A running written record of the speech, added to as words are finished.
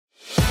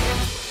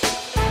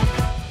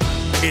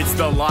It's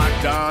the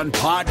Locked On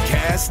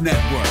Podcast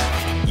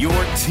Network, your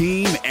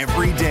team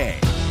every day.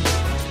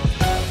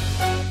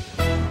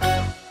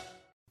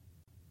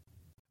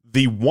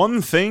 The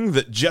one thing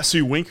that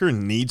Jesse Winker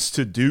needs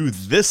to do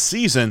this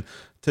season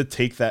to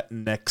take that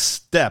next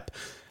step.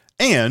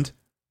 And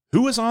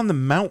who is on the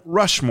Mt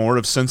Rushmore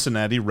of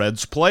Cincinnati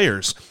Reds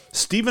players?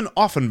 Steven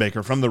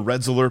Offenbaker from the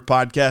Reds Alert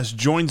podcast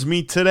joins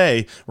me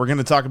today. We're going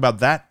to talk about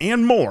that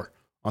and more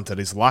on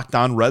today's Locked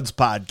On Reds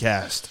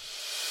podcast.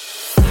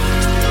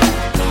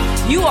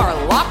 You are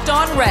Locked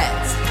On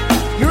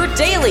Reds, your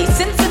daily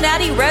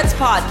Cincinnati Reds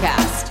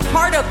podcast,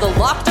 part of the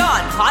Locked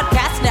On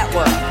Podcast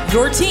Network,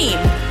 your team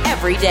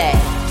every day.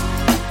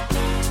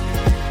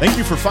 Thank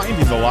you for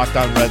finding the Locked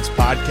On Reds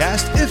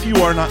podcast. If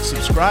you are not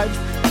subscribed,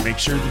 make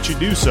sure that you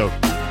do so,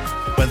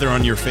 whether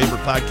on your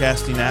favorite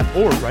podcasting app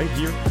or right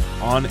here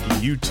on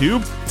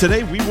YouTube.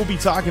 Today, we will be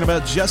talking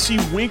about Jesse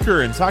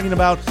Winker and talking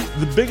about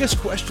the biggest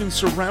question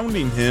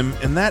surrounding him,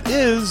 and that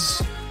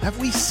is, have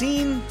we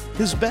seen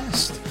his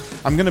best?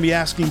 I'm going to be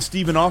asking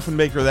Steven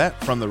Offenbaker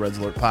that from the Reds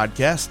Alert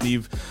podcast.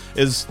 Steve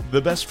is the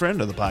best friend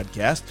of the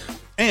podcast,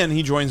 and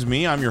he joins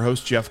me. I'm your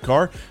host, Jeff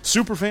Carr,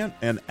 superfan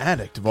and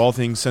addict of all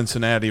things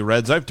Cincinnati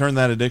Reds. I've turned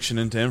that addiction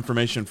into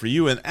information for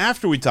you, and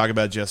after we talk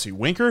about Jesse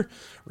Winker,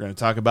 we're going to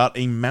talk about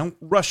a Mt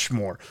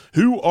Rushmore.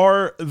 Who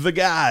are the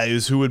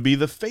guys who would be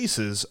the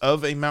faces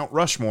of a Mt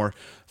Rushmore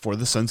for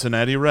the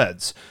Cincinnati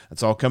Reds?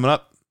 That's all coming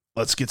up.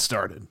 Let's get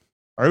started.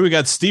 All right, we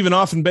got Steven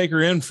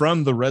Offenbaker in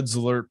from the Reds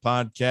Alert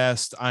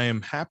podcast. I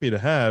am happy to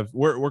have,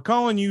 we're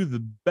calling you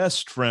the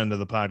best friend of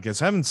the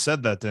podcast. I haven't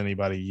said that to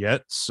anybody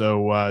yet,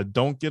 so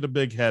don't get a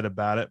big head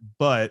about it.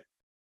 But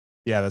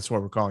yeah, that's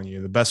what we're calling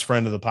you, the best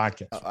friend of the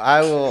podcast.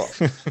 I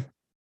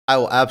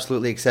will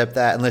absolutely accept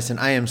that. And listen,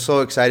 I am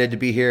so excited to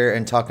be here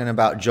and talking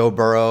about Joe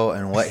Burrow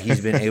and what he's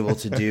been able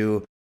to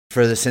do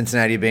for the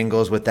Cincinnati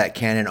Bengals with that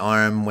cannon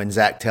arm when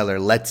Zach Taylor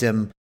lets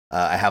him.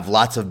 I have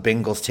lots of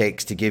Bengals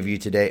takes to give you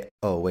today.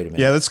 Oh, wait a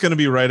minute. Yeah, that's going to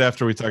be right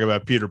after we talk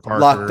about Peter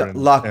Parker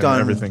locked on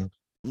everything.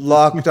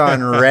 Locked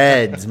on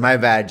Reds. My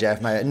bad,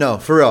 Jeff. No,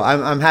 for real.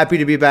 I'm happy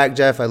to be back,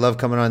 Jeff. I love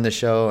coming on the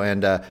show,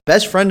 and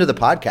best friend of the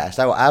podcast.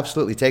 I will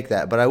absolutely take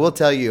that. But I will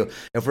tell you,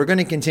 if we're going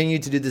to continue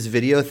to do this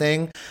video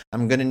thing,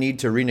 I'm going to need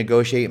to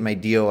renegotiate my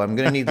deal. I'm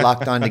going to need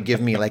Locked On to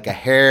give me like a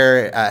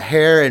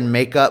hair and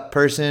makeup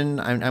person.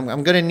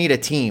 I'm going to need a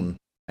team.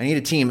 I need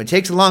a team. It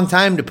takes a long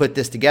time to put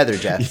this together,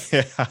 Jeff.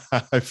 Yeah,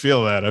 I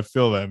feel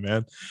that,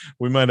 man.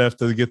 We might have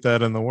to get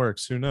that in the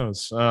works. Who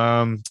knows?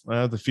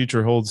 The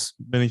future holds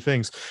many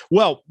things.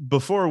 Well,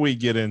 before we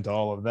get into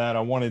all of that,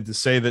 I wanted to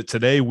say that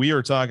today we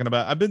are talking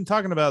about, I've been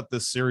talking about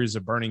this series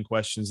of burning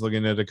questions,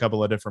 looking at a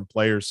couple of different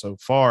players so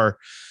far,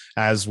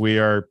 as we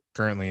are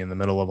currently in the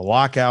middle of a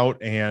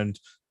lockout, and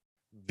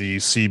the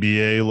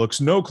CBA looks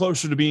no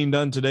closer to being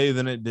done today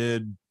than it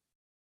did,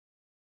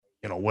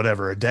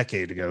 a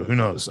decade ago, who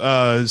knows?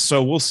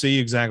 So we'll see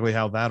exactly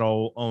how that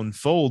all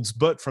unfolds.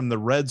 But from the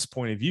Reds'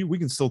 point of view, we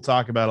can still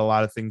talk about a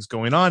lot of things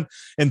going on.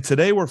 And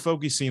today we're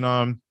focusing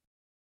on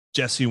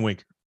Jesse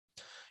Winker.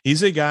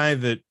 He's a guy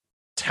that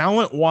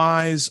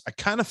talent-wise, I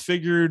kind of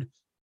figured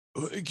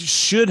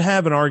should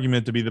have an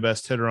argument to be the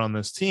best hitter on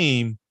this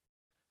team.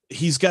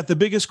 He's got the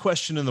biggest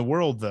question in the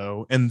world,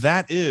 though, and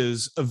that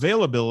is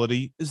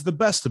availability is the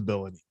best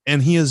ability.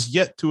 And he has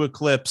yet to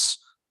eclipse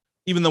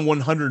even the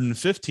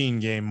 115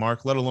 game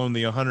mark, let alone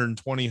the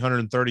 120,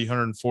 130,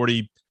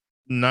 140,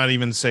 not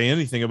even say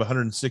anything of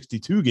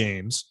 162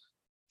 games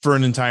for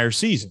an entire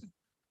season.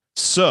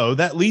 So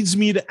that leads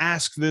me to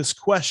ask this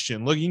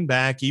question. Looking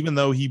back, even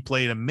though he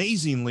played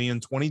amazingly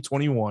in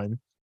 2021,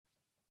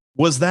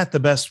 was that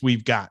the best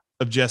we've got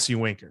of Jesse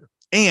Winker?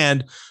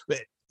 And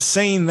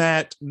saying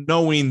that,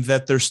 knowing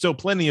that there's still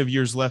plenty of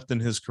years left in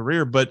his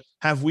career, but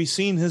have we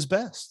seen his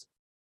best?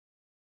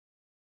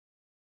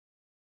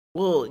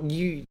 Well,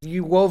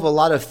 you wove a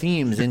lot of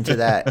themes into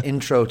that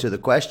intro to the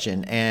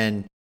question,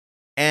 and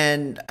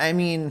I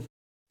mean,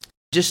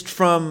 just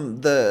from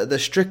the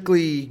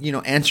strictly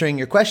answering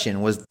your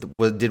question was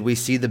did we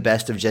see the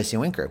best of Jesse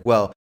Winker?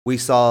 Well, we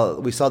saw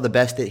the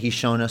best that he's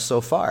shown us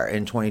so far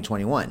in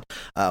 2021.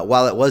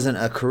 While it wasn't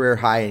a career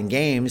high in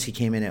games, he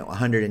came in at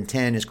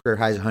 110. His career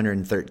high is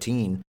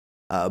 113.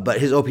 But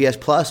his OPS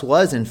plus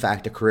was, in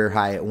fact, a career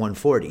high at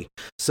 140.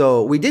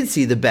 So we did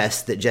see the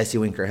best that Jesse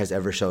Winker has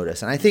ever showed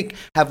us. And I think,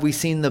 have we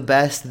seen the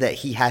best that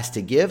he has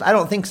to give? I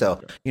don't think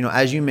so.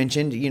 As you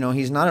mentioned,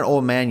 he's not an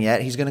old man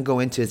yet. He's going to go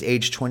into his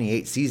age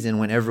 28 season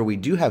whenever we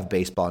do have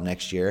baseball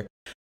next year.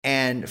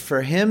 And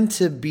for him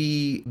to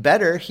be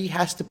better, he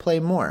has to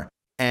play more.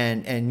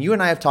 And you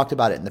and I have talked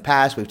about it in the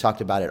past. We've talked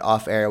about it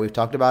off air. We've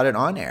talked about it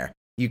on air.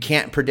 You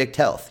can't predict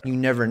health. You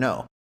never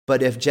know.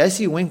 But if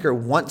Jesse Winker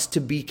wants to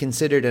be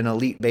considered an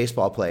elite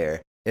baseball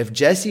player, if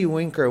Jesse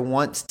Winker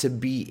wants to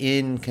be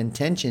in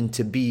contention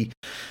to be,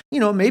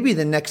 maybe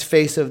the next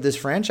face of this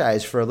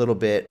franchise for a little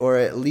bit, or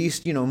at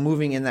least,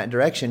 moving in that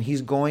direction,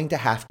 he's going to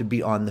have to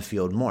be on the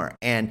field more.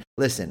 And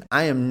listen,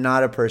 I am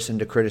not a person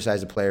to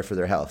criticize a player for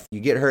their health.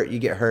 You get hurt, you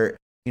get hurt.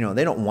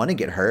 They don't want to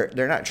get hurt.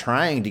 They're not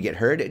trying to get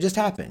hurt. It just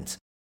happens.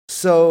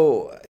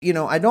 So,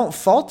 I don't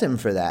fault him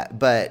for that,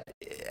 but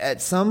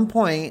at some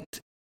point,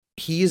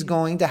 he's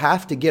going to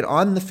have to get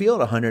on the field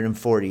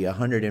 140,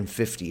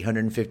 150,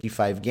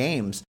 155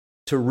 games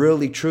to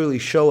really, truly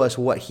show us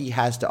what he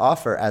has to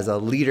offer as a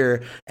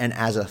leader and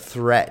as a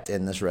threat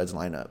in this Reds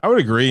lineup. I would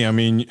agree. I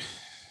mean,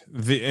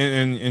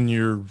 and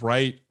you're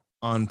right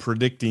on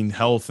predicting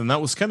health, and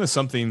that was kind of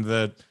something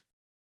that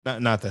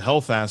not the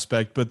health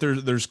aspect, but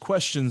there's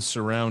questions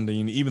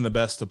surrounding even the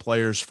best of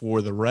players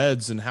for the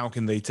Reds and how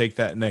can they take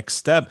that next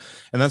step.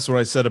 And that's what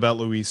I said about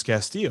Luis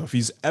Castillo. If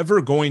he's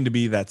ever going to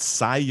be that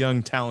Cy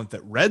Young talent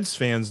that Reds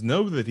fans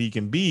know that he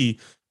can be,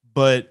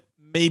 but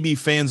maybe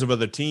fans of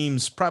other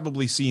teams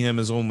probably see him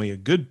as only a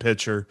good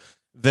pitcher,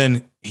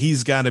 then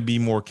he's got to be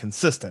more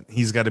consistent.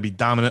 He's got to be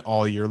dominant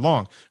all year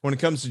long. When it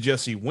comes to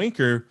Jesse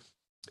Winker,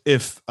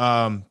 if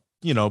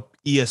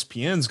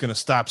ESPN's going to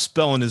stop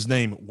spelling his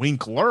name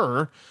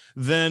Winkler,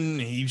 then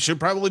he should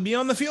probably be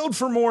on the field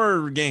for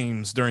more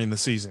games during the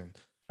season.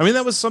 I mean,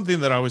 that was something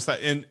that I always thought,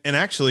 and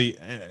actually,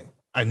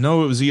 I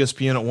know it was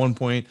ESPN at one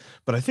point,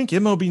 but I think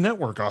MLB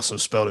Network also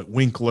spelled it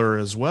Winkler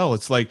as well.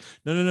 It's like,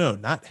 no,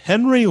 not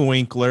Henry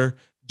Winkler,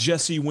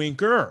 Jesse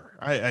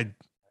Winker.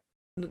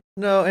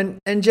 No,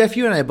 and Jeff,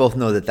 you and I both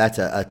know that that's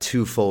a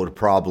twofold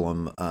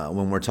problem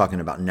when we're talking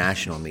about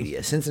national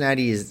media.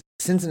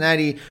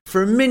 Cincinnati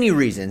for many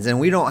reasons, and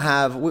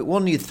we'll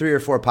need 3 or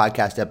 4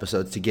 podcast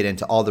episodes to get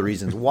into all the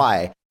reasons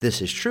why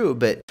this is true,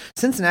 but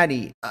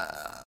Cincinnati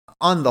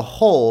on the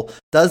whole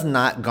does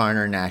not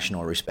garner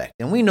national respect.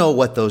 And we know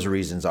what those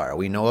reasons are.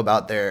 We know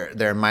about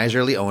their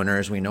miserly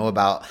owners. We know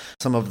about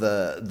some of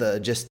the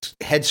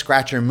just head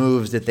scratcher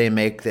moves that they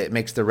make that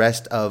makes the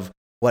rest of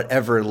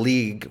whatever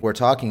league we're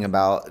talking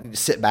about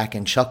sit back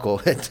and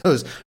chuckle at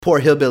those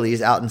poor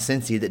hillbillies out in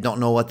Cincy that don't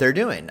know what they're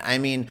doing. I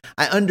mean,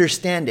 I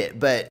understand it,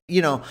 but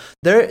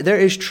there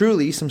is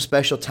truly some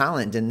special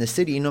talent in the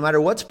city, no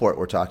matter what sport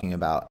we're talking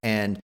about.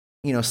 And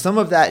some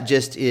of that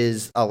just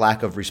is a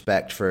lack of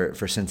respect for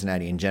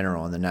Cincinnati in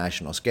general on the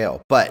national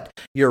scale. But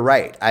you're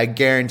right. I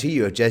guarantee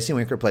you, if Jesse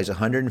Winker plays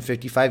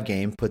 155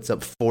 games, puts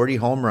up 40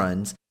 home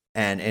runs,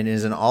 and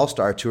is an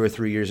all-star 2 or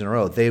 3 years in a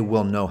row, they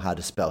will know how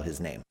to spell his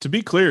name. To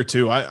be clear,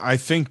 too, I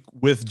think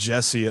with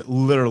Jesse, it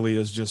literally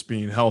is just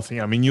being healthy.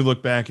 I mean, you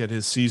look back at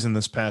his season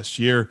this past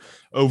year,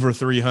 over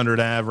 300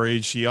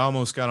 average. He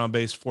almost got on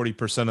base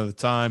 40% of the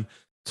time.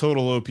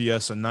 Total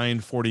OPS of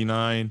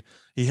 949.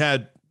 He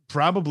had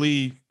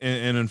probably,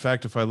 and in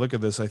fact, if I look at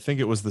this, I think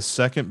it was the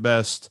second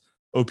best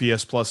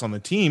OPS plus on the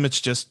team.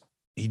 It's just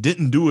he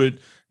didn't do it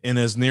in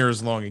as near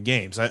as long of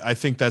games. I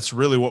think that's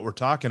really what we're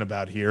talking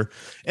about here.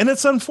 And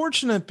it's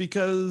unfortunate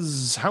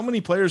because how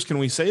many players can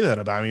we say that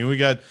about? I mean, we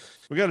got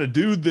a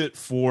dude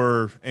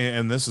that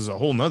and this is a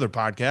whole nother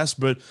podcast,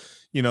 but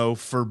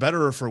for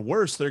better or for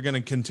worse, they're going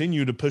to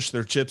continue to push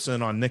their chips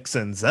in on Nick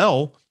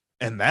Senzel,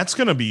 and that's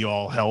going to be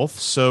all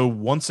health. So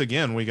once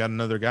again, we got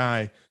another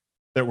guy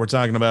that we're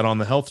talking about on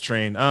the health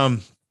train.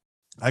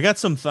 I got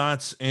some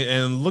thoughts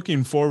and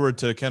looking forward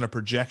to kind of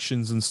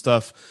projections and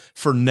stuff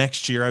for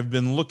next year. I've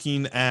been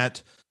looking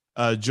at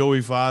Joey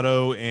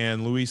Votto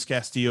and Luis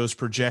Castillo's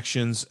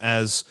projections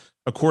as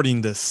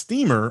according to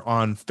Steamer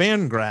on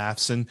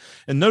Fangraphs and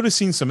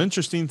noticing some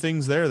interesting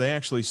things there. They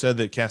actually said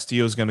that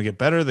Castillo is going to get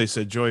better. They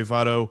said Joey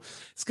Votto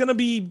is going to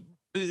be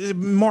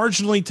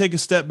marginally take a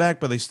step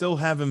back, but they still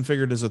have him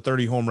figured as a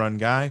 30 home run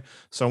guy.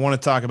 So I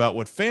want to talk about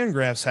what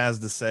Fangraphs has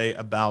to say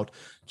about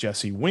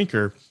Jesse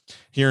Winker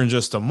here in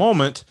just a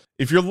moment.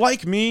 If you're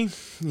like me,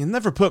 you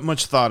never put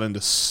much thought into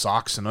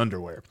socks and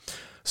underwear.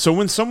 So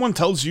when someone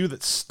tells you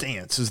that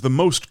Stance is the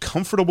most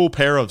comfortable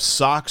pair of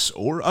socks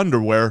or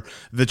underwear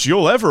that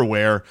you'll ever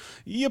wear,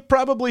 you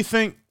probably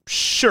think,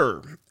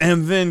 sure,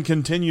 and then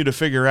continue to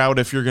figure out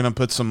if you're going to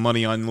put some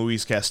money on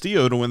Luis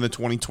Castillo to win the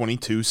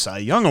 2022 Cy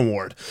Young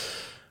Award.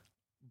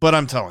 But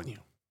I'm telling you,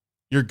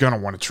 you're going to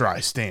want to try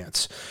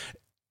Stance.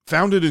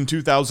 Founded in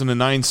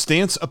 2009,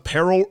 Stance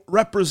Apparel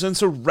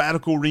represents a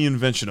radical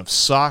reinvention of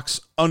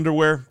socks,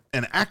 underwear,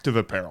 and active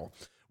apparel.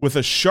 With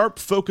a sharp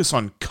focus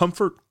on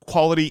comfort,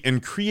 quality,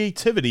 and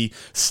creativity,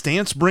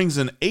 Stance brings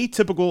an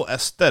atypical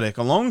aesthetic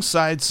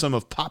alongside some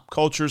of pop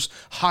culture's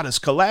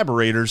hottest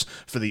collaborators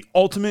for the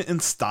ultimate in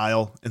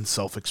style and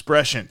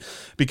self-expression.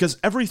 Because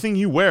everything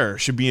you wear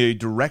should be a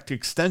direct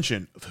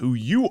extension of who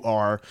you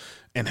are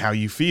and how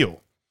you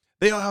feel.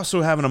 They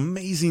also have an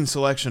amazing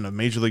selection of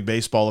Major League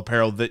Baseball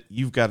apparel that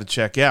you've got to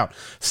check out.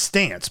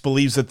 Stance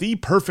believes that the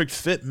perfect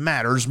fit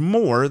matters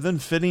more than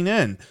fitting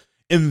in,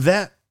 and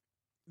that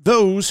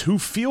those who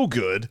feel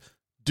good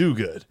do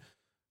good.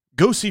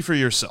 Go see for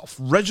yourself.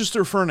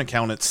 Register for an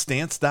account at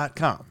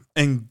stance.com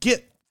and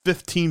get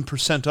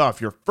 15%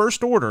 off your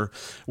first order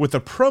with the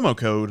promo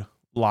code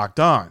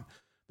LOCKEDON.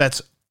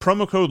 That's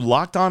promo code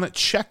LOCKEDON at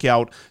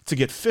checkout to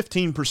get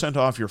 15%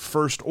 off your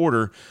first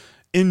order.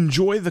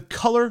 Enjoy the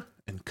color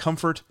and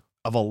comfort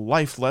of a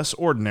life less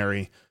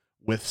ordinary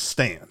with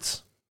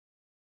Stance.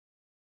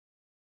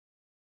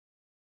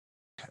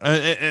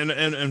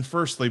 And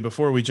firstly,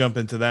 before we jump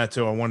into that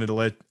too, I wanted to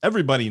let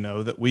everybody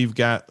know that we've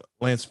got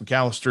Lance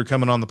McAllister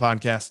coming on the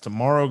podcast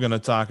tomorrow, going to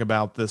talk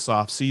about this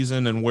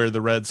offseason and where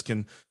the Reds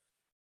can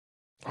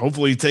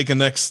hopefully take a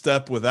next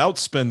step without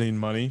spending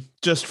money.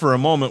 Just for a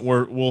moment,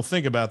 we'll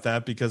think about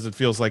that, because it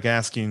feels like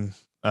asking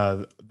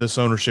this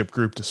ownership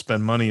group to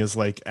spend money is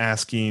like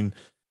asking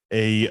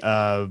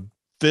a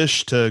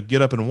fish to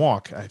get up and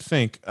walk, I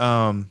think.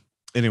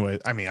 Anyway,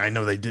 I mean, I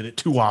know they did it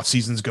 2 off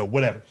seasons ago,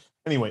 whatever.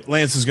 Anyway,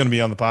 Lance is going to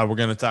be on the pod. We're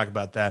going to talk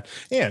about that.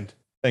 And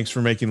thanks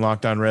for making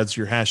Locked On Reds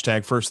your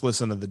hashtag first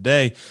listen of the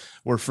day.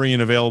 We're free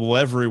and available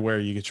everywhere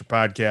you get your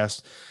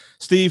podcast.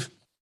 Steve,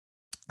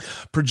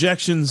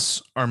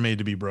 projections are made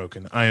to be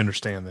broken. I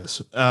understand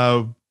this.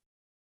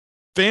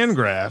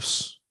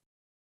 Fangraphs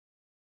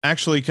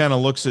actually kind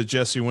of looks at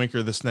Jesse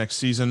Winker this next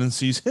season and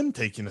sees him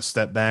taking a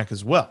step back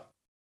as well.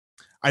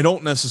 I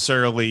don't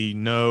necessarily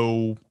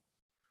know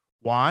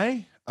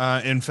why.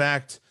 In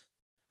fact,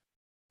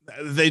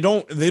 they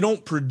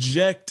don't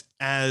project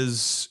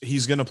as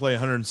he's going to play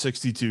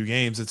 162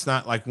 games. It's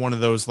not like one of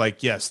those,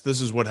 like, yes,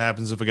 this is what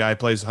happens if a guy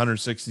plays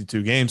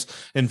 162 games.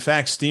 In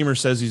fact, Steamer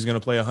says he's going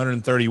to play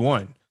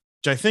 131,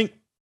 which I think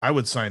I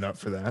would sign up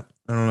for that.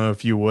 I don't know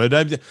if you would.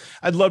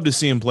 I'd love to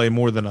see him play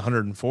more than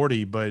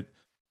 140, but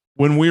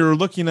when we were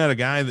looking at a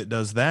guy that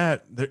does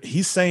that,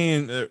 he's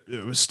saying,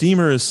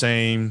 Steamer is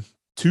saying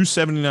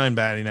 279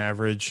 batting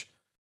average,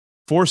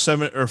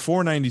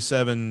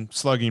 497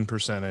 slugging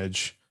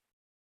percentage,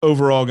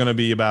 overall going to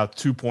be about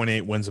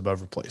 2.8 wins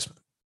above replacement.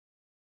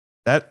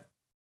 That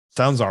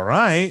sounds all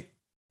right,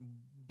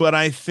 but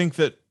I think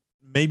that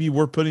maybe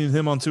we're putting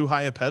him on too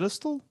high a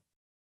pedestal.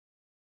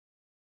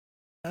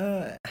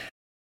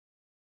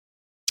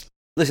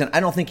 Listen, I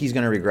don't think he's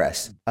going to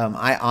regress.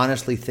 I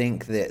honestly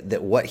think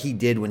that what he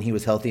did when he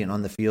was healthy and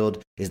on the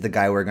field is the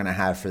guy we're going to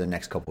have for the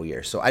next couple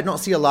years. So I don't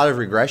see a lot of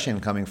regression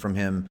coming from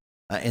him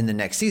in the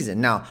next season.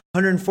 Now,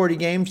 140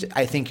 games,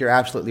 I think you're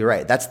absolutely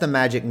right. That's the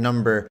magic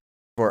number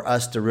for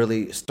us to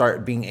really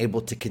start being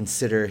able to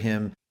consider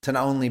him to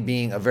not only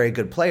being a very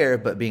good player,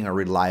 but being a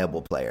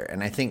reliable player.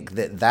 And I think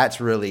that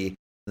that's really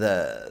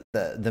the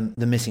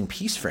missing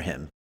piece for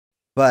him.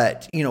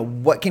 But,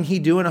 what can he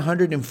do in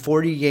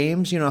 140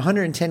 games?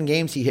 110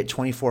 games, he hit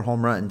 24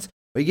 home runs.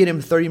 We get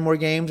him 30 more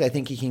games, I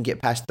think he can get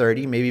past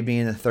 30, maybe be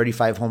in a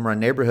 35 home run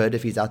neighborhood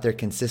if he's out there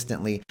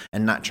consistently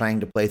and not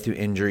trying to play through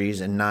injuries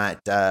and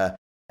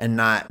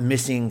not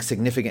missing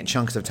significant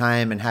chunks of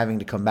time and having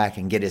to come back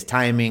and get his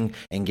timing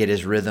and get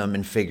his rhythm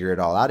and figure it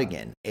all out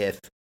again. If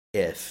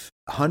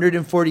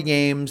 140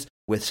 games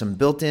with some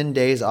built-in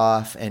days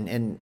off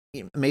and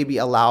maybe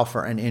allow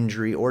for an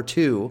injury or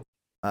two,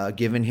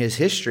 given his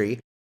history,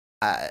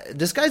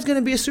 this guy's going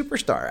to be a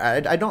superstar.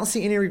 I don't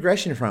see any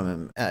regression from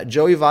him.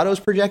 Joey Votto's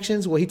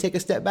projections, will he take a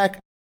step back?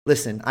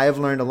 Listen, I have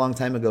learned a long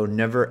time ago,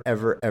 never,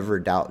 ever, ever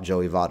doubt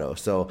Joey Votto.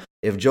 So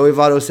if Joey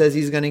Votto says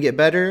he's going to get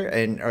better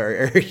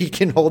or he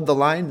can hold the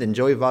line, then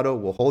Joey Votto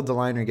will hold the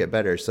line or get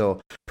better. So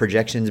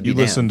projections be damned.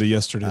 You listened to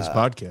yesterday's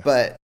podcast.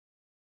 But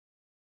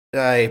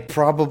I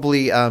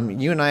probably,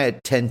 you and I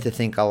tend to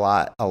think a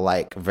lot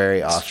alike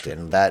very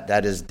often.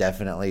 That is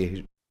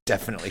definitely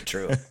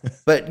true.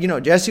 But,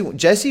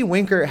 Jesse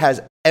Winker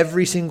has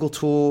every single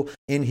tool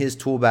in his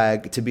tool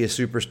bag to be a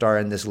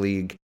superstar in this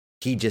league.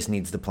 He just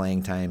needs the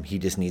playing time. He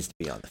just needs to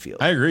be on the field.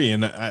 I agree.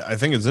 And I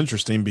think it's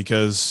interesting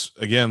because,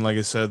 again, like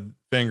I said,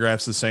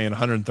 Fangraphs is saying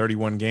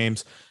 131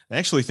 games. I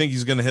actually think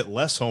he's going to hit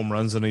less home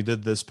runs than he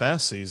did this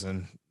past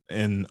season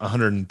in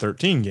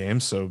 113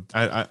 games. So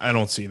I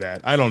don't see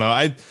that. I don't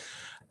know.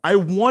 I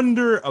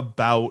wonder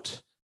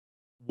about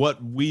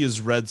what we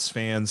as Reds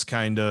fans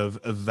kind of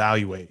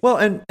evaluate. Well,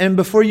 and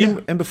before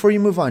you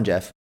move on,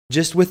 Jeff,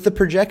 just with the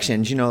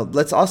projections,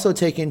 let's also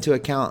take into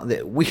account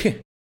that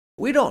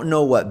we don't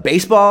know what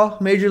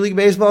Major League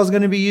Baseball is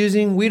going to be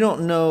using. We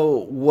don't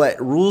know what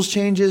rules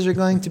changes are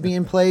going to be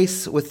in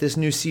place with this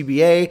new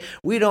CBA.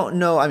 We don't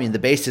know. I mean, the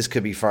bases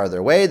could be farther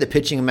away. The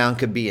pitching mound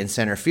could be in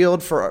center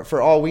field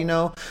for all we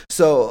know.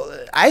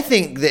 So I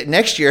think that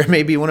next year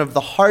may be one of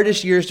the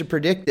hardest years to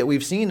predict that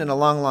we've seen in a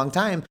long, long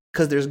time,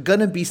 because there's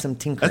going to be some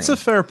tinkering. That's a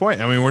fair point.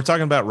 I mean, we're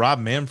talking about Rob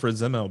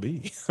Manfred's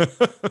MLB.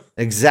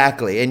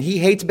 Exactly. And he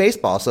hates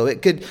baseball. So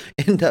it could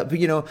end up,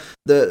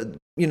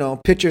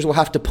 pitchers will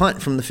have to punt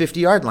from the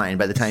 50-yard line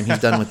by the time he's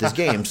done with this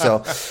game.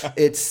 So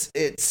it's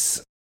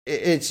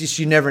just,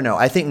 you never know.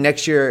 I think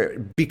next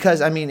year,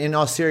 because, in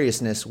all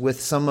seriousness,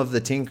 with some of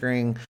the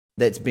tinkering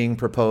that's being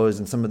proposed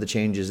and some of the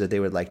changes that they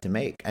would like to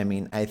make,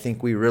 I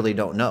think we really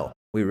don't know.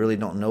 We really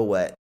don't know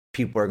what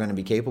people are going to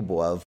be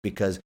capable of,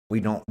 because we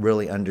don't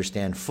really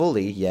understand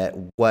fully yet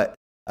what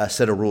a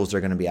set of rules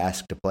they're going to be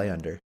asked to play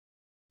under.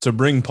 To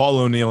bring Paul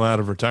O'Neill out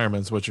of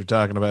retirement is what you're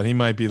talking about. He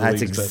might be the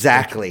That's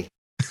exactly.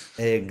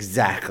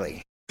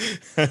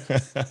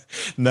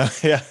 No,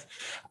 yeah,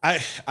 I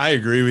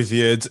agree with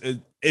you.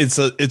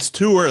 It's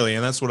too early,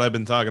 and that's what I've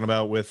been talking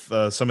about with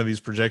some of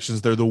these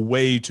projections. They're the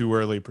way too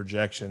early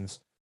projections,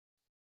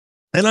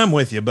 and I'm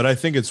with you. But I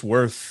think it's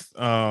worth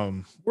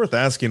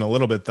asking a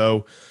little bit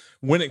though.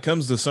 When it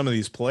comes to some of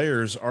these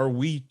players, are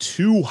we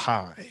too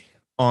high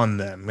on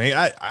them.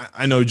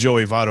 I know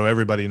Joey Votto,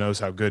 everybody knows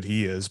how good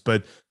he is,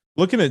 but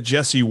looking at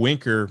Jesse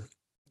Winker,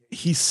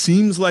 he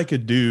seems like a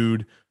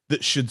dude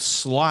that should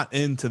slot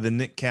into the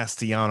Nick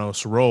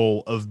Castellanos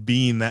role of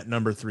being that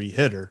number 3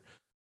 hitter.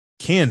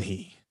 Can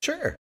he?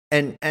 Sure.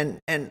 And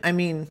I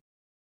mean,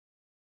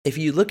 if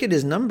you look at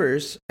his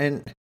numbers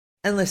and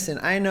listen,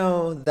 I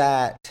know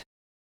that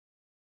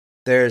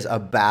there's a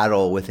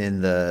battle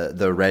within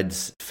the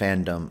Reds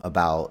fandom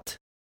about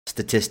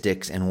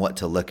statistics and what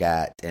to look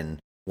at and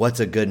what's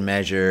a good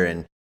measure.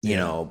 And, you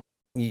know,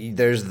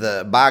 there's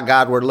the, by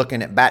God, we're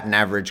looking at batting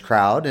average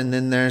crowd. And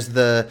then there's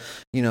the,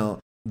 you know,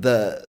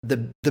 the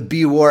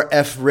B-War,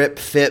 F-Rip,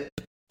 FIP,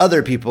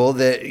 other people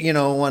that, you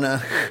know, want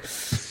to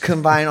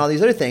combine all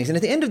these other things. And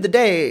at the end of the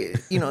day,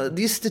 you know,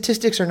 these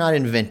statistics are not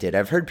invented.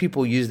 I've heard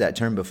people use that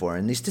term before,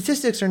 and these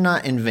statistics are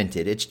not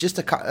invented. It's just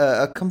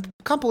a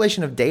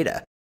compilation of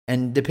data,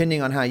 and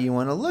depending on how you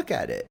want to look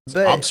at it.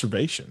 But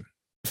observation.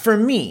 For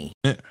me,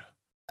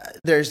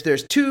 there's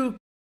 2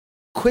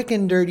 quick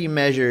and dirty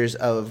measures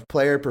of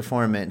player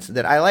performance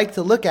that I like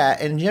to look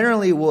at and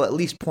generally will at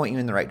least point you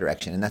in the right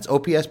direction. And that's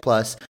OPS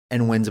plus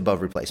and wins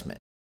above replacement.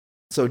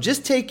 So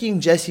just taking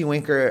Jesse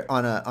Winker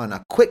on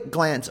a quick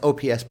glance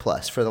OPS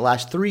plus, for the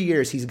last 3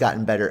 years, he's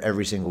gotten better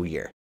every single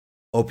year.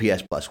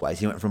 OPS plus wise.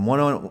 He went from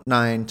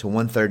 109 to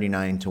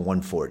 139 to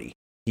 140.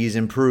 He's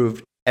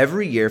improved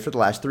every year for the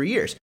last 3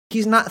 years.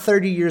 He's not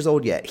 30 years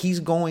old yet. He's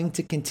going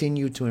to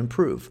continue to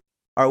improve.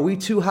 Are we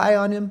too high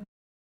on him?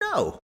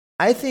 No.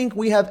 I think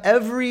we have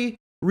every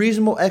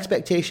reasonable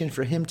expectation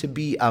for him to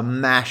be a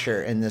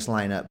masher in this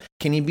lineup.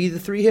 Can he be the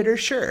 3 hitter?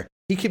 Sure.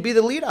 He could be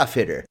the leadoff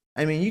hitter.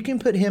 I mean, you can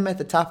put him at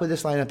the top of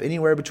this lineup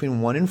anywhere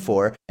between 1 and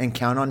 4 and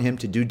count on him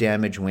to do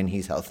damage when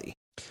he's healthy.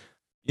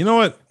 You know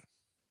what?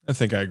 I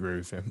think I agree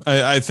with him.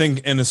 I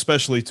think, and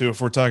especially too, if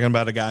we're talking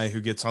about a guy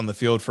who gets on the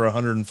field for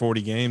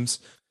 140 games,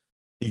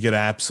 he could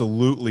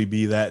absolutely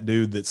be that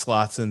dude that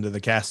slots into the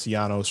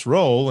Castellanos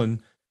role.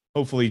 And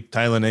hopefully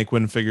Tyler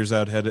Naquin figures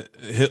out how to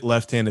hit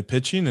left-handed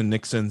pitching, and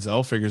Nick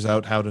Senzel figures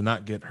out how to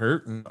not get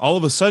hurt. And all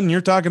of a sudden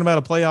you're talking about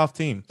a playoff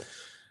team.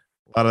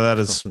 A lot of that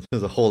is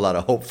there's a whole lot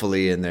of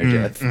hopefully in there,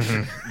 Jeff.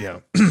 Mm-hmm,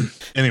 yeah.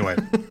 Anyway,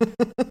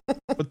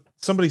 but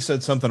somebody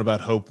said something about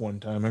hope one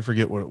time. I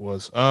forget what it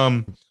was.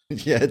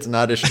 Yeah, it's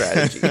not a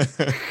strategy.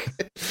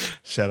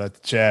 Shout out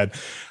to Chad.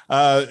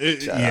 I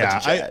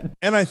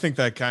think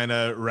that kind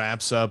of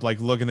wraps up, like,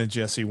 looking at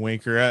Jesse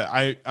Winker.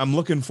 I'm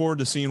looking forward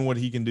to seeing what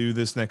he can do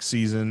this next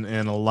season,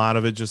 and a lot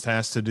of it just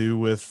has to do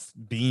with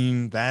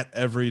being that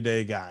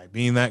everyday guy,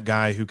 being that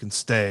guy who can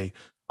stay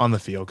on the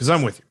field. Because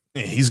I'm with you.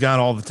 He's got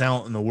all the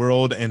talent in the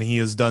world, and he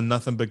has done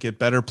nothing but get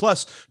better.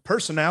 Plus,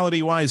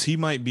 personality-wise, he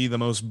might be the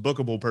most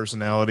bookable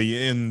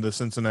personality in the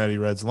Cincinnati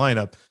Reds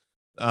lineup.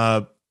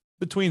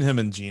 Between him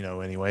and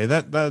Gino, anyway.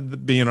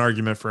 That'd be an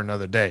argument for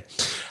another day.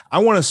 I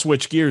want to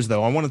switch gears,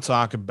 though. I want to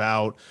talk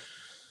about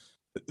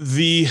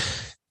the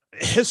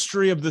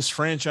history of this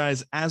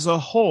franchise as a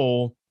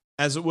whole,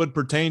 as it would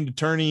pertain to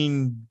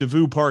turning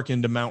Devou Park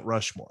into Mount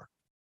Rushmore,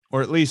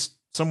 or at least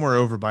somewhere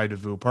over by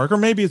Devou Park, or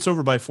maybe it's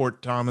over by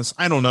Fort Thomas.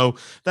 I don't know.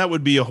 That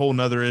would be a whole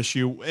nother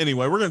issue.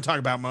 Anyway, we're going to talk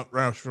about Mount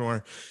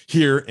Rushmore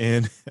here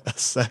in a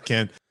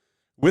second.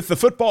 With the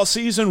football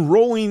season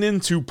rolling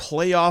into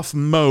playoff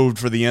mode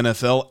for the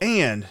NFL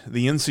and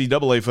the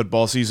NCAA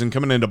football season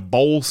coming into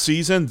bowl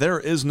season, there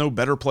is no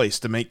better place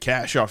to make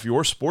cash off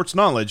your sports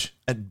knowledge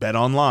at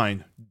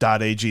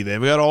betonline.ag.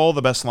 They've got all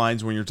the best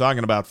lines when you're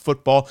talking about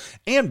football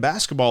and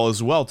basketball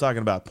as well,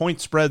 talking about point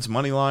spreads,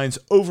 money lines,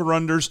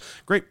 over-unders,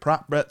 great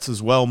prop bets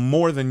as well,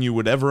 more than you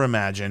would ever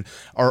imagine,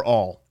 are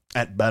all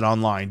at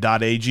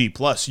betonline.ag.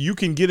 Plus, you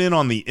can get in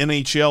on the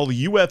NHL,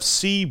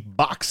 UFC,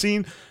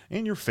 boxing,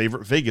 and your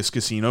favorite Vegas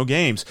casino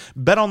games.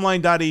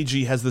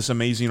 BetOnline.ag has this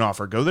amazing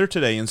offer. Go there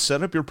today and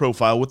set up your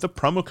profile with the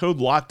promo code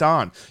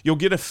LOCKEDON. You'll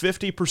get a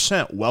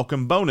 50%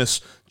 welcome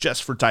bonus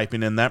just for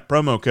typing in that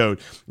promo code.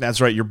 That's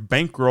right, your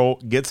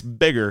bankroll gets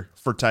bigger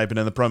for typing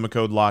in the promo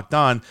code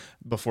LOCKEDON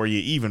before you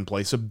even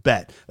place a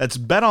bet. That's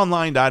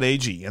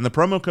BetOnline.ag and the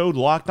promo code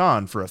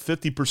LOCKEDON for a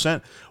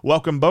 50%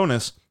 welcome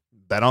bonus.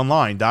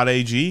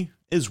 BetOnline.ag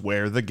is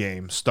where the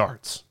game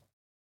starts.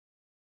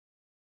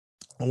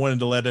 I wanted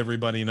to let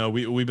everybody know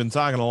we've been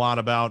talking a lot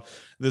about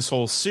this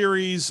whole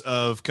series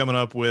of coming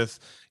up with,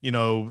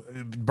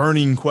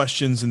 burning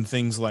questions and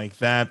things like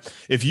that.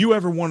 If you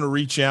ever want to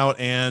reach out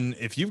and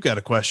if you've got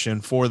a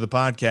question for the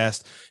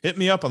podcast, hit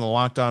me up on the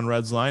Locked On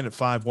Reds line at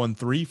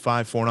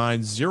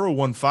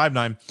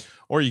 513-549-0159,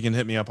 or you can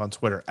hit me up on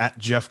Twitter at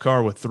Jeff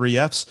Carr with 3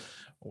 Fs,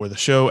 or the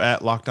show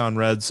at Locked On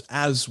Reds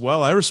as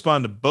well. I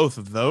respond to both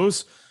of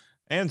those.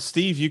 And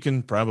Steve, you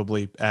can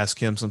probably ask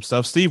him some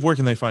stuff. Steve, where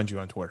can they find you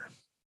on Twitter?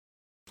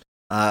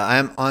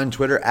 I'm on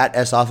Twitter at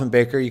S.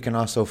 Offenbaker. You can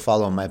also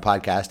follow my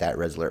podcast at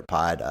Reds Alert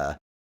Pod.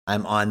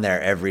 I'm on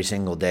there every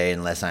single day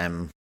unless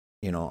I'm,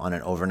 on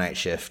an overnight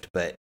shift.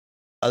 But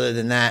other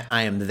than that,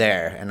 I am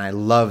there, and I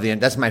love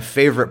that's my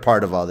favorite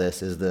part of all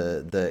this is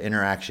the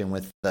interaction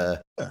with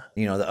the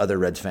other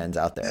Reds fans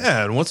out there.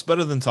 Yeah, and what's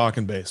better than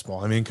talking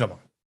baseball? I mean, come on.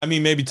 I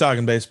mean, maybe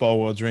talking baseball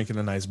while drinking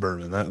a nice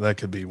bourbon. That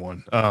could be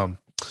one.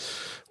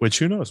 which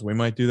who knows, we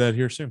might do that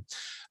here soon.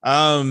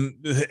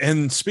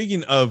 And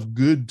speaking of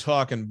good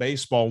talk in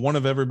baseball, one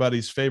of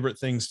everybody's favorite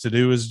things to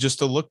do is just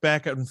to look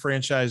back at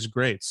franchise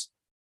greats.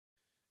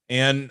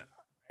 And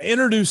I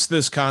introduced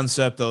this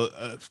concept,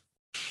 I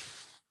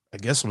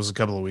guess it was a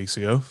couple of weeks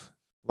ago.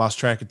 Lost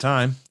track of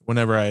time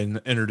whenever I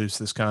introduced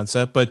this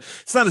concept, but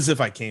it's not as if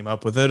I came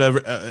up with it.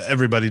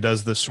 Everybody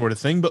does this sort of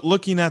thing, but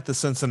looking at the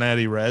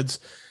Cincinnati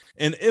Reds,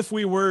 and if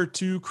we were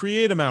to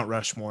create a Mount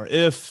Rushmore,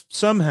 if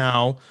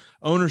somehow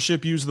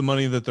ownership used the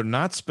money that they're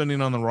not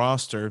spending on the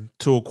roster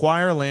to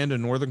acquire land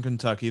in Northern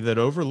Kentucky that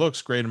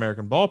overlooks Great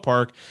American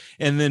Ballpark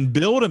and then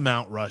build a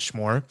Mount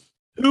Rushmore,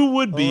 who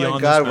would be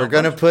on God, this we're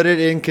going to put it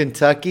in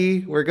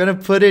Kentucky. We're going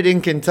to put it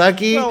in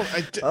Kentucky. Well,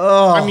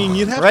 I mean,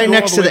 you'd have right to go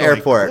next all the to the way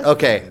airport. like,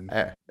 okay.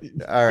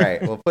 All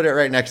right. We'll put it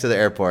right next to the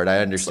airport. I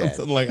understand.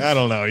 Something like, I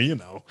don't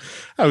know,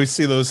 I always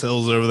see those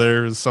hills over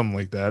there, something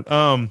like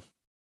that.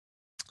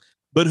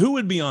 But who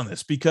would be on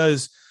this?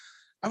 Because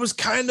I was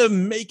kind of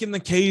making the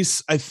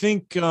case. I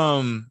think,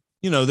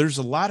 there's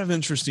a lot of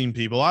interesting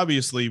people.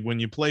 Obviously, when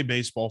you play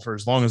baseball for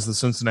as long as the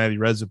Cincinnati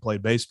Reds have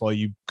played baseball,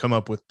 you come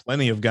up with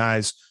plenty of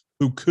guys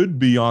who could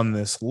be on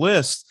this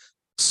list.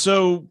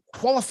 So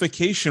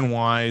qualification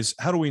wise,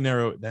 how do we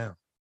narrow it down?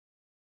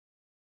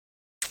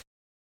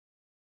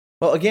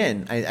 Well,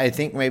 again, I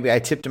think maybe I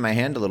tipped my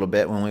hand a little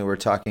bit when we were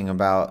talking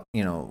about,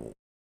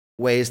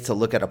 ways to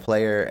look at a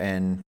player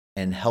and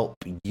help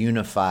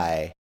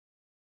unify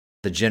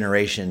the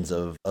generations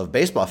of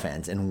baseball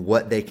fans and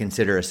what they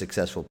consider a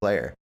successful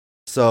player.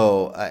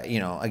 So,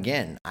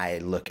 again, I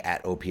look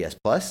at OPS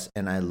plus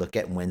and I look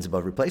at wins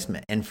above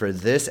replacement. And for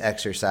this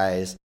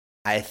exercise,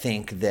 I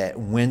think that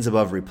wins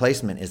above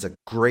replacement is a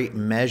great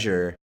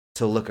measure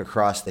to look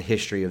across the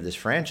history of this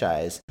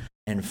franchise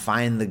and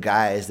find the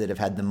guys that have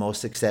had the most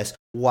success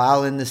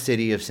while in the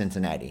city of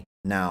Cincinnati.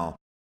 Now,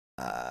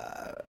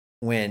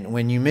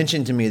 when you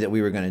mentioned to me that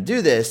we were going to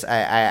do this,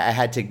 I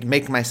had to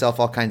make myself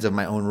all kinds of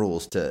my own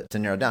rules to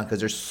narrow down, because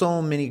there's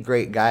so many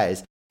great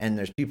guys and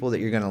there's people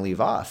that you're going to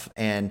leave off.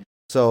 And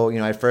so,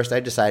 at first I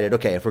decided,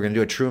 okay, if we're going to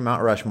do a true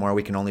Mount Rushmore,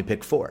 we can only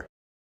pick 4.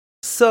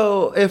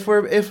 So if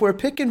we're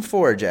picking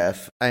 4,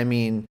 Jeff, I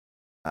mean,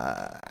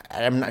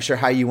 I'm not sure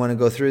how you want to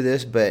go through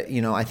this, but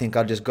I think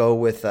I'll just go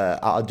with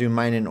I'll do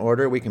mine in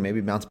order. We can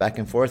maybe bounce back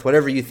and forth,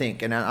 whatever you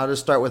think, and I'll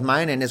just start with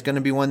mine. And it's going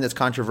to be one that's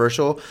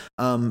controversial,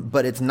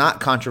 but it's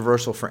not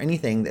controversial for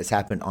anything that's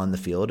happened on the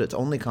field. It's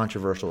only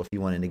controversial if you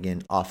want it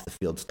again off the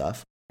field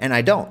stuff, and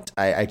I don't.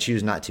 I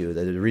choose not to.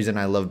 The reason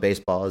I love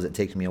baseball is it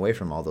takes me away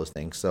from all those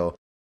things. So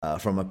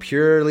from a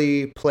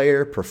purely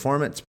player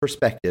performance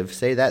perspective,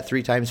 say that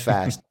 3 times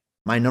fast.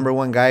 My number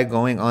 1 guy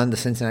going on the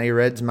Cincinnati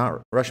Reds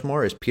Mount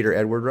Rushmore is Peter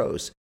Edward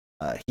Rose.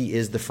 He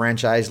is the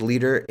franchise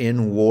leader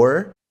in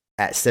WAR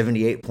at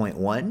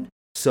 78.1.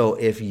 So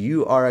if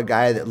you are a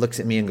guy that looks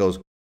at me and goes,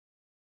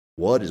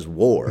 "What is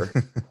WAR?"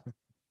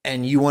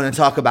 and you want to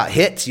talk about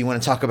hits, you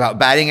want to talk about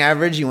batting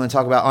average, you want to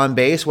talk about on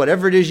base,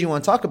 whatever it is you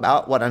want to talk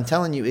about, what I'm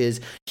telling you is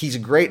he's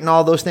great in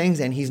all those things,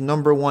 and he's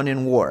number 1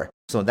 in WAR.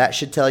 So that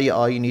should tell you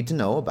all you need to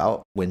know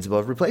about wins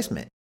above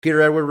replacement.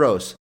 Peter Edward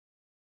Rose.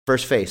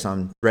 First face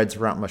on Reds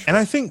Mount Rushmore. And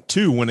I think,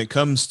 too, when it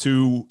comes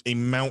to a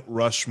Mount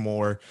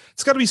Rushmore,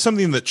 it's got to be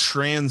something that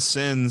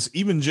transcends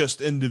even just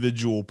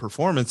individual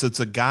performance. It's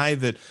a guy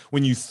that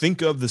when you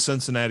think of the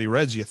Cincinnati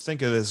Reds, you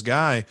think of this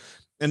guy.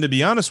 And to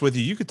be honest with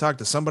you, you could talk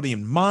to somebody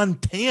in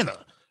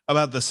Montana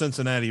about the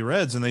Cincinnati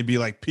Reds, and they'd be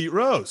like, Pete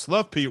Rose,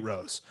 love Pete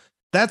Rose.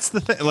 That's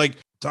the thing. Like,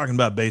 talking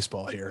about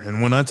baseball here.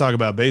 And when I talk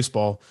about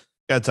baseball,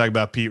 got to talk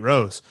about Pete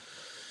Rose.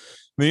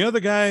 The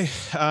other guy,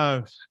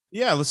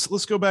 yeah,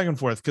 let's go back and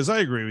forth, because I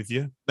agree with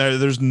you.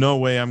 There's no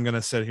way I'm going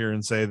to sit here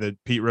and say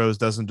that Pete Rose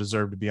doesn't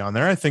deserve to be on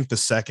there. I think the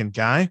second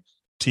guy,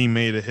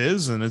 teammate of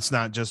his, and it's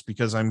not just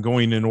because I'm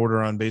going in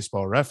order on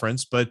Baseball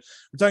Reference, but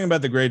we're talking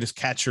about the greatest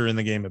catcher in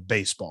the game of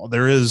baseball.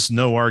 There is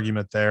no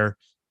argument there.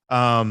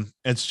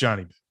 It's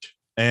Johnny Bench.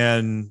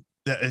 And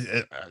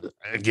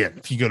again,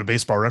 if you go to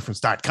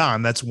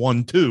baseballreference.com, that's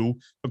 1-2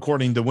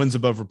 according to wins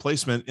above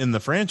replacement in the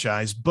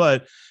franchise.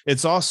 But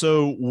it's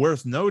also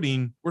worth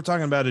noting, we're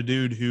talking about a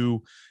dude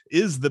who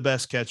is the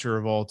best catcher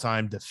of all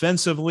time,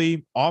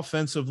 defensively,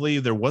 offensively.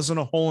 There wasn't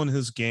a hole in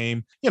his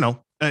game.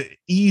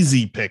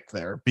 Easy pick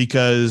there,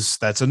 because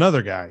that's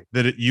another guy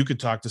that you could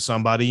talk to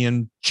somebody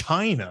in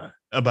China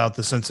about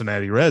the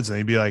Cincinnati Reds and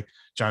they'd be like,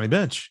 Johnny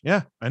Bench.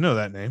 Yeah, I know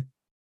that name.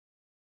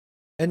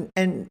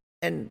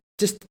 And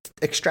just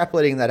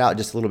extrapolating that out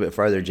just a little bit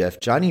farther, Jeff,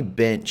 Johnny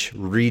Bench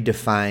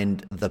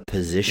redefined the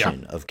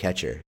position of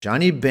catcher.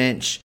 Johnny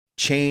Bench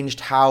changed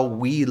how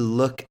we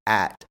look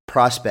at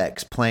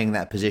prospects playing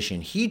that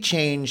position. He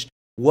changed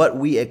what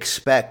we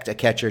expect a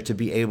catcher to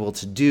be able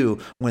to do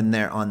when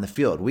they're on the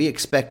field. We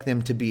expect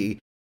them to be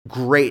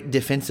great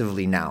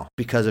defensively now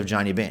because of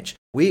Johnny Bench.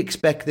 We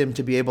expect them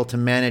to be able to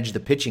manage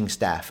the pitching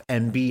staff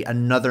and be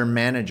another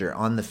manager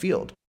on the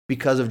field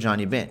because of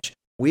Johnny Bench.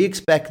 We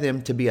expect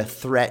them to be a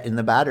threat in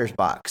the batter's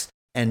box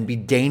and be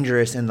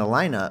dangerous in the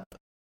lineup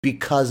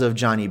because of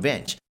Johnny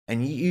Bench.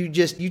 And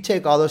you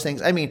take all those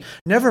things. I mean,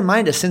 never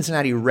mind a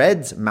Cincinnati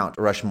Reds Mount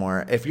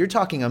Rushmore. If you're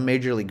talking a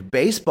Major League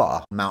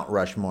Baseball Mount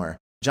Rushmore,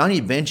 Johnny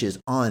Bench is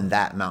on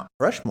that Mount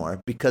Rushmore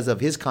because of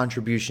his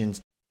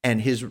contributions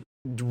and his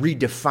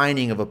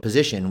redefining of a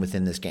position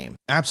within this game.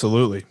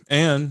 Absolutely.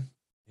 And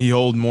he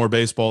holds more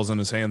baseballs in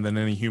his hand than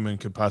any human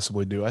could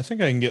possibly do. I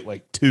think I can get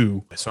like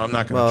 2, so I'm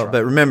not going to try.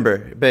 But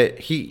remember,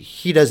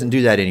 he doesn't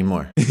do that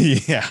anymore.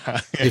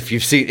 Yeah. If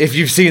you've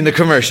seen the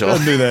commercial.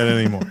 Doesn't do that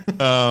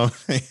anymore.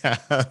 Yeah,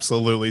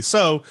 absolutely.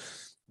 So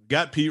we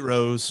got Pete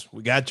Rose,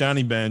 we got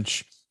Johnny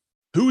Bench.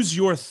 Who's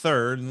your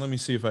third? And let me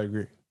see if I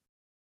agree.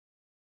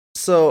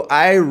 So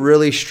I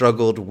really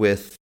struggled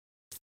with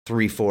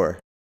 3-4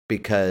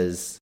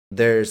 because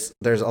there's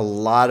a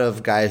lot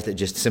of guys that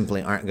just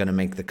simply aren't going to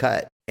make the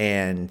cut.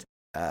 And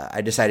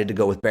I decided to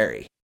go with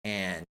Barry.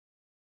 And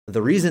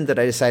the reason that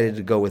I decided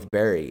to go with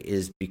Barry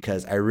is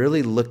because I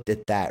really looked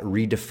at that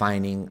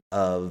redefining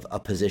of a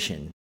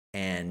position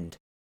and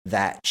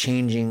that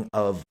changing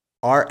of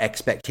our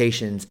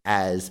expectations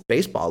as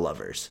baseball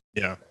lovers.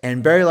 Yeah.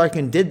 And Barry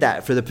Larkin did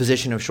that for the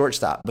position of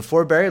shortstop.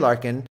 Before Barry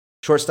Larkin,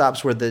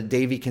 shortstops were the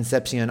Davey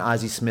Concepcion,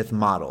 Ozzie Smith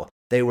model.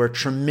 They were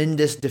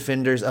tremendous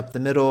defenders up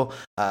the middle,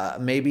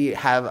 maybe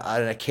have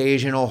an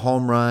occasional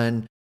home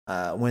run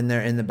when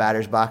they're in the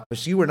batter's box.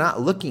 But you were not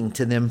looking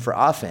to them for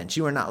offense.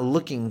 You were not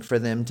looking for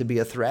them to be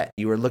a threat.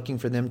 You were looking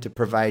for them to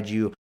provide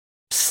you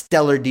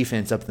stellar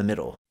defense up the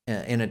middle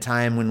in a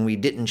time when we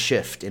didn't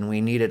shift and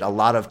we needed a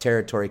lot of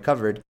territory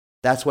covered.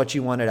 That's what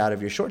you wanted out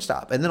of your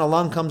shortstop. And then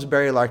along comes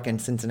Barry Larkin,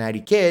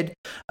 Cincinnati Kid.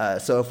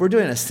 So if we're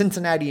doing a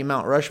Cincinnati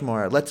Mount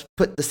Rushmore, let's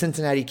put the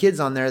Cincinnati Kids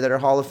on there that are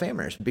Hall of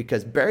Famers,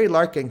 because Barry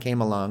Larkin came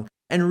along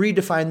and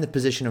redefined the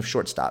position of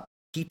shortstop.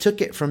 He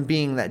took it from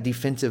being that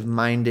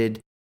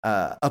defensive-minded,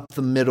 up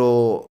the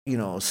middle,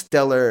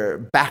 stellar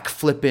back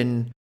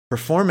flipping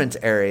performance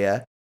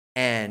area,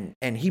 and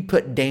he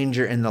put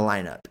danger in the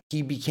lineup.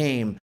 He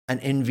became an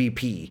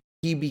MVP.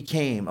 He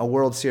became a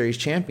World Series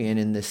champion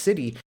in this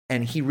city,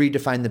 and he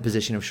redefined the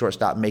position of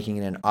shortstop, making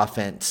it an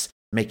offense,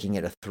 making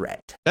it a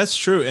threat. That's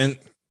true. And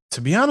to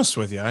be honest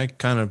with you, I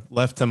kind of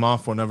left him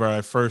off whenever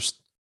I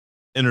first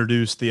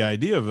introduced the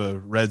idea of a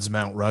Reds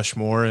Mount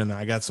Rushmore, and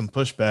I got some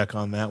pushback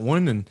on that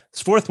one. And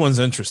this fourth one's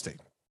interesting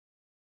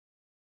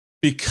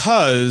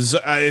because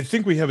I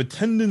think we have a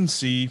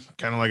tendency,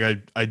 kind of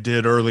like I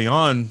did early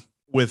on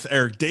with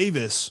Eric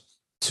Davis,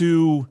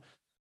 to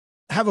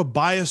have a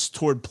bias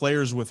toward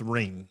players with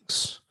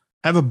rings,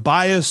 have a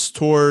bias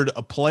toward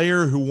a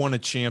player who won a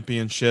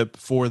championship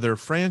for their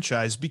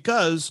franchise,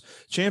 because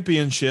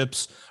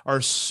championships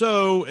are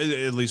so,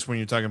 at least when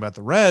you're talking about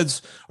the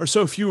Reds, are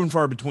so few and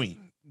far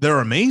between. They're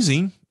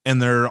amazing and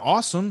they're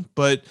awesome,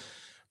 but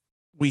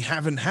we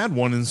haven't had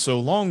one in so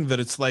long that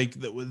it's like,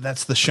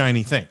 that's the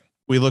shiny thing.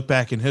 We look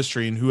back in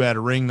history and who had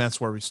a ring, that's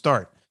where we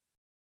start.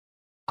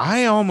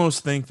 I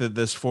almost think that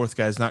this fourth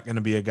guy is not going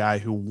to be a guy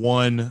who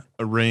won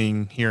a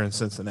ring here in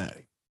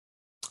Cincinnati.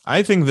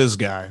 I think this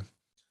guy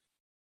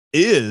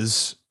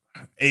is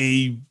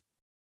a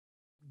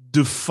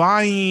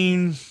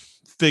defying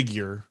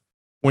figure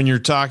when you're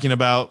talking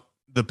about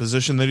the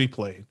position that he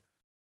played.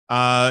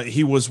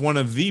 He was one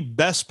of the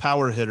best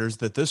power hitters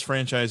that this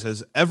franchise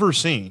has ever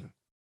seen.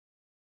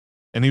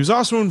 And he was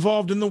also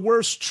involved in the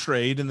worst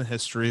trade in the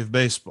history of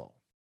baseball.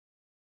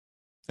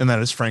 And that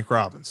is Frank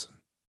Robinson.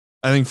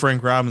 I think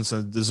Frank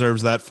Robinson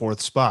deserves that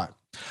fourth spot.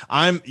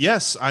 I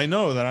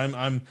know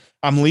that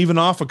I'm leaving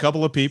off a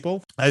couple of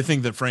people. I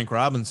think that Frank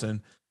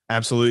Robinson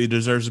absolutely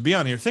deserves to be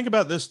on here. Think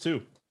about this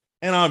too.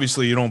 And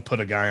obviously you don't put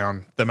a guy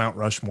on the Mount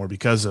Rushmore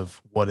because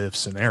of what if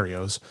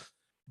scenarios,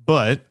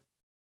 but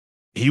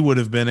he would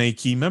have been a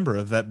key member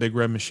of that Big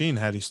Red Machine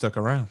had he stuck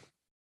around.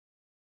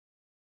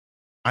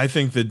 I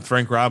think that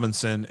Frank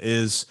Robinson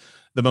is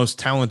the most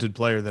talented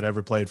player that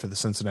ever played for the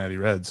Cincinnati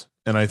Reds.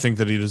 And I think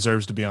that he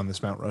deserves to be on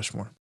this Mount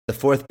Rushmore. The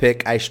fourth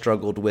pick I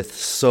struggled with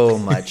so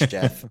much,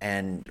 Jeff.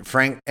 And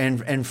Frank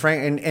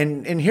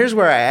and here's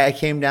where I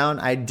came down.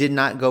 I did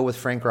not go with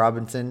Frank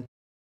Robinson,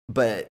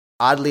 but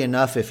oddly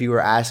enough, if you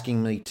were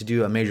asking me to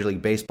do a Major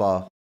League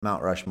Baseball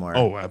Mount Rushmore,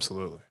 oh,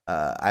 absolutely.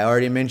 I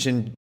already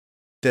mentioned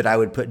that I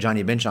would put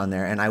Johnny Bench on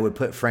there, and I would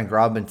put Frank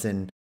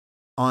Robinson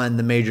on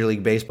the Major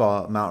League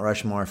Baseball Mount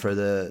Rushmore for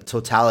the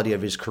totality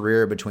of his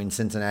career between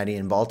Cincinnati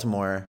and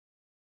Baltimore,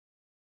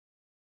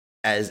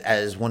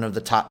 as one of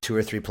the top 2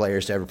 or 3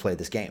 players to ever play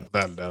this game.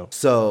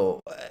 So,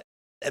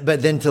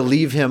 but then to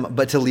leave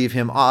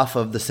him off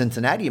of the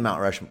Cincinnati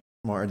Mount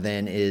Rushmore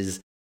then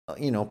is,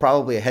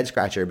 probably a head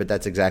scratcher, but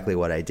that's exactly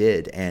what I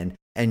did. And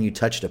you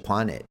touched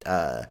upon it.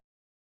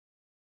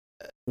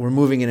 We're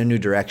moving in a new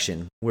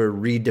direction. We're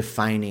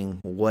redefining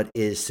what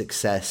is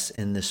success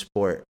in this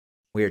sport.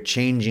 We are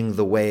changing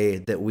the way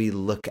that we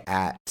look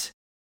at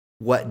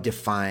what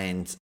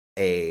defines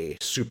a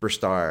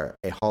superstar,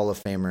 a Hall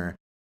of Famer,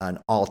 an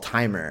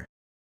all-timer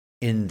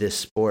in this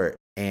sport.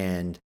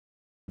 And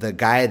the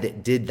guy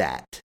that did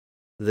that,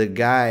 the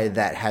guy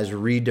that has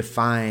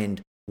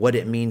redefined what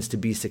it means to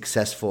be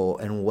successful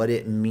and what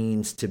it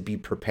means to be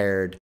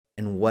prepared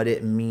and what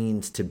it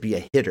means to be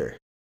a hitter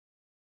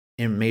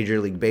in Major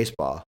League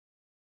Baseball,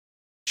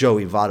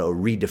 Joey Votto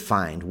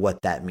redefined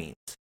what that means.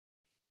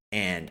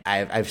 And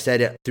I've said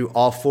it through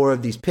all 4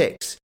 of these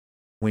picks.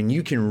 When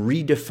you can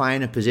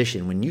redefine a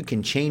position, when you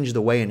can change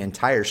the way an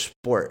entire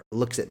sport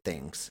looks at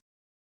things,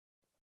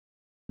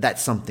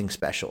 that's something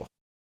special.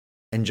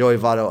 And Joey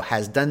Votto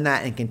has done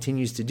that and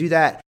continues to do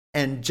that.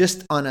 And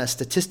just on a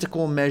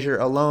statistical measure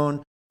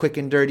alone, quick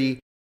and dirty,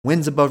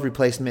 wins above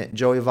replacement,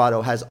 Joey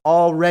Votto has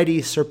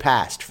already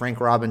surpassed Frank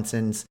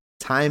Robinson's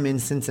time in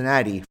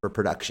Cincinnati for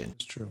production.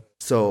 It's true.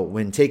 So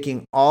when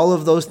taking all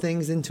of those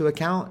things into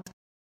account,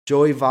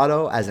 Joey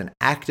Votto as an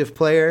active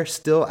player,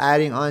 still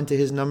adding on to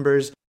his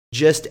numbers,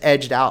 just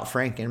edged out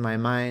Frank in my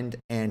mind,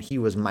 and he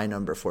was my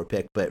number 4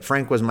 pick. But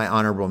Frank was my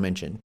honorable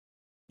mention.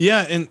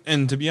 Yeah,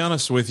 and to be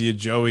honest with you,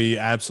 Joey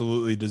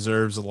absolutely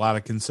deserves a lot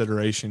of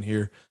consideration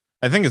here.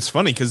 I think it's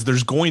funny because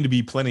there's going to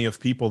be plenty of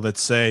people that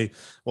say,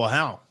 well,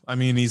 how? I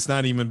mean, he's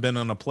not even been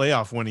on a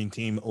playoff winning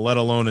team, let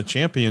alone a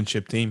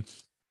championship team.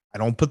 I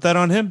don't put that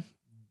on him.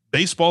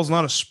 Baseball's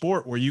not a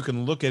sport where you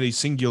can look at a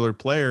singular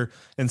player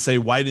and say,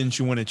 why didn't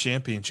you win a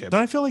championship?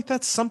 And I feel like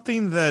that's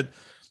something that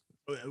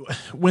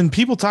when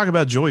people talk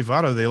about Joey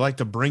Votto, they like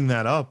to bring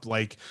that up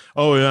like,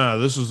 oh, yeah,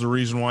 this is the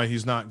reason why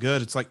he's not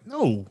good. It's like,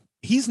 no,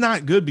 he's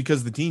not good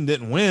because the team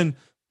didn't win.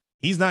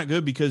 He's not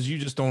good because you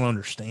just don't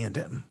understand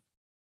him.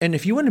 And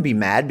if you want to be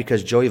mad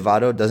because Joey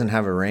Votto doesn't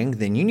have a ring,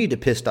 then you need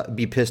to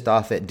be pissed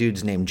off at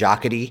dudes named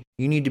Jockety.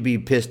 You need to be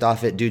pissed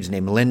off at dudes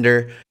named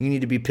Linder. You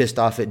need to be pissed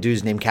off at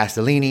dudes named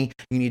Castellini.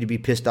 You need to be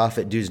pissed off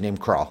at dudes named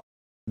Krall.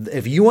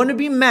 If you want to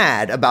be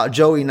mad about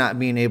Joey not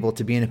being able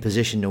to be in a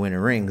position to win a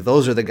ring,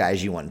 those are the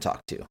guys you want to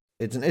talk to.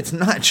 It's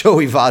not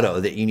Joey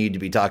Votto that you need to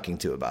be talking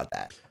to about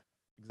that.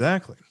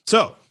 Exactly.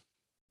 So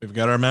we've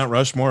got our Mount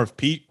Rushmore of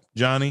Pete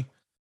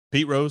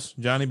Rose,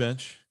 Johnny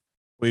Bench.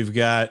 We've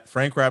got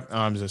Frank Rapp. Oh,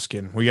 I'm just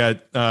kidding. We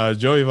got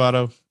Joey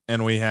Votto,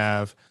 and we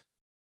have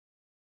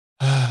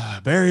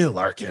Barry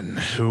Larkin,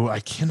 who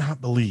I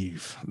cannot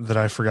believe that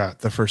I forgot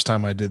the first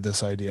time I did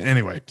this idea.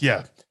 Anyway,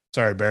 yeah.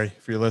 Sorry, Barry,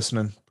 if you're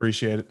listening,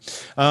 appreciate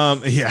it.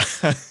 Yeah,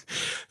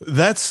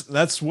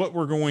 that's what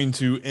we're going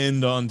to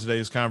end on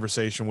today's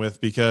conversation with,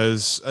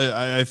 because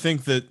I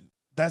think that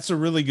that's a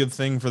really good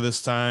thing for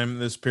this time,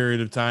 this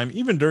period of time,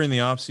 even during the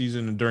off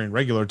season and during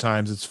regular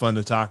times. It's fun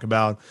to talk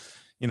about,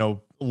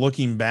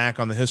 looking back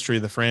on the history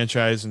of the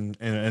franchise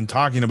and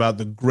talking about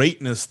the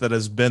greatness that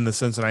has been the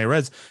Cincinnati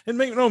Reds. And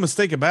make no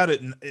mistake about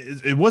it,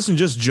 it wasn't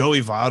just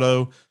Joey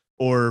Votto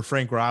or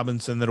Frank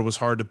Robinson that it was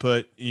hard to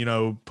put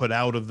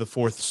out of the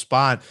 4th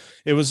spot.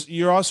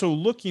 You're also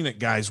looking at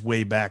guys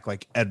way back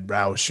like Ed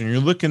Rausch, and you're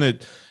looking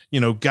at,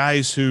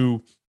 guys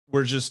who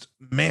were just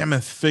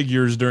mammoth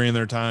figures during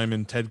their time,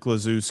 and Ted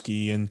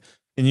Kluszewski, and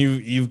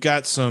you've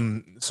got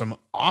some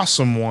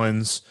awesome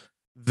ones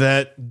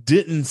that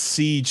didn't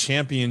see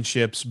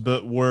championships,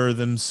 but were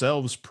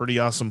themselves pretty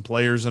awesome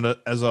players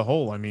as a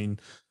whole. I mean,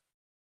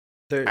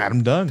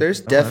 Adam Dunn.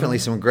 There's definitely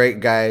some great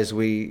guys.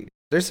 We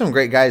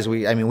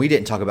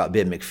didn't talk about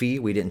Bib McPhee.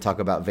 We didn't talk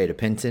about Veda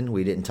Pinton.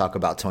 We didn't talk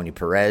about Tony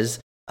Perez.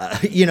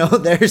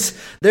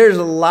 There's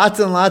lots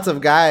and lots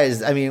of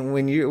guys. I mean,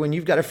 when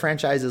you've got a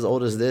franchise as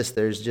old as this,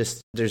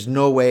 there's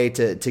no way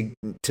to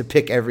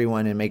pick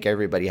everyone and make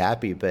everybody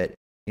happy. But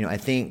I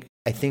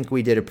think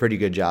we did a pretty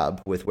good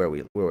job with where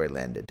we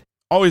landed.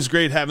 Always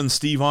great having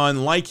Steve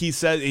on. Like he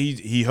said,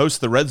 he hosts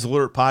the Reds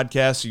Alert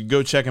podcast. You can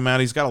go check him out.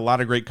 He's got a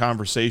lot of great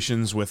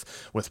conversations with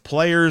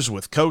players,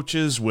 with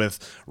coaches, with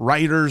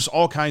writers,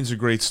 all kinds of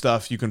great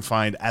stuff you can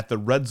find at the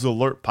Reds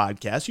Alert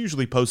podcast.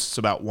 Usually posts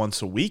about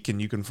once a week,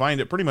 and you can find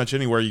it pretty much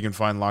anywhere you can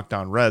find Locked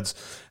On Reds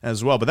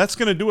as well. But that's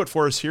going to do it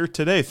for us here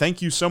today.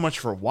 Thank you so much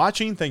for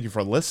watching. Thank you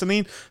for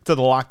listening to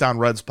the Locked On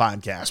Reds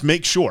podcast.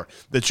 Make sure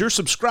that you're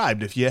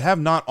subscribed if you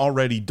have not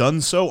already done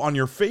so on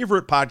your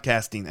favorite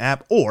podcasting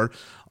app or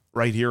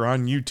right here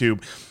on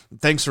YouTube.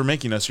 Thanks for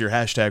making us your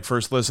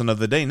 #first listen of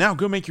the day. Now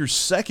go make your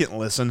second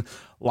listen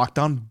Locked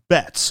On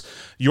Bets.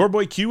 Your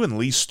boy Q and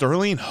Lee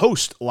Sterling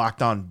host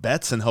Locked On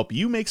Bets and help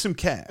you make some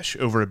cash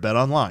over at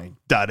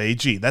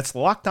betonline.ag. That's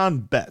Locked On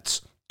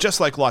Bets,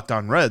 just like Locked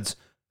On Reds,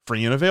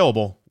 free and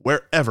available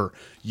wherever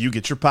you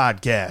get your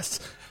podcasts.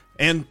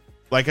 And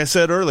like I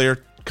said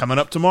earlier, coming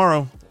up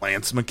tomorrow,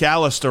 Lance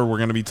McAllister. We're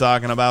going to be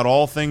talking about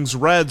all things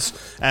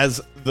Reds as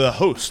the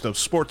host of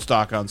Sports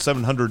Talk on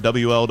 700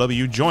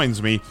 WLW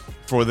joins me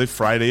for the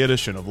Friday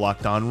edition of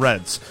Locked On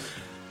Reds.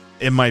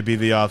 It might be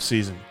the off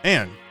season,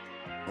 and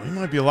we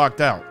might be locked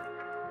out.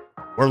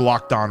 We're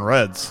Locked On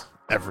Reds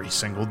every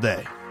single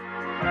day.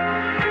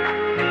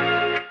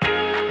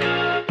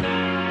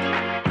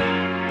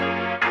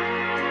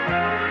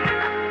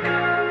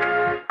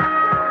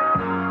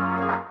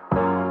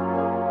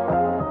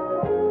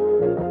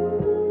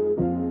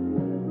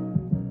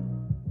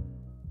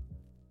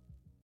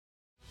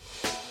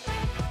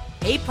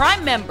 Hey,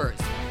 Prime members,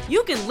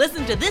 you can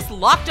listen to this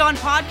Locked On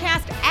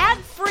podcast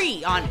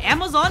ad-free on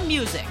Amazon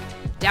Music.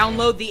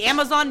 Download the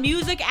Amazon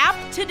Music app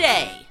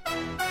today.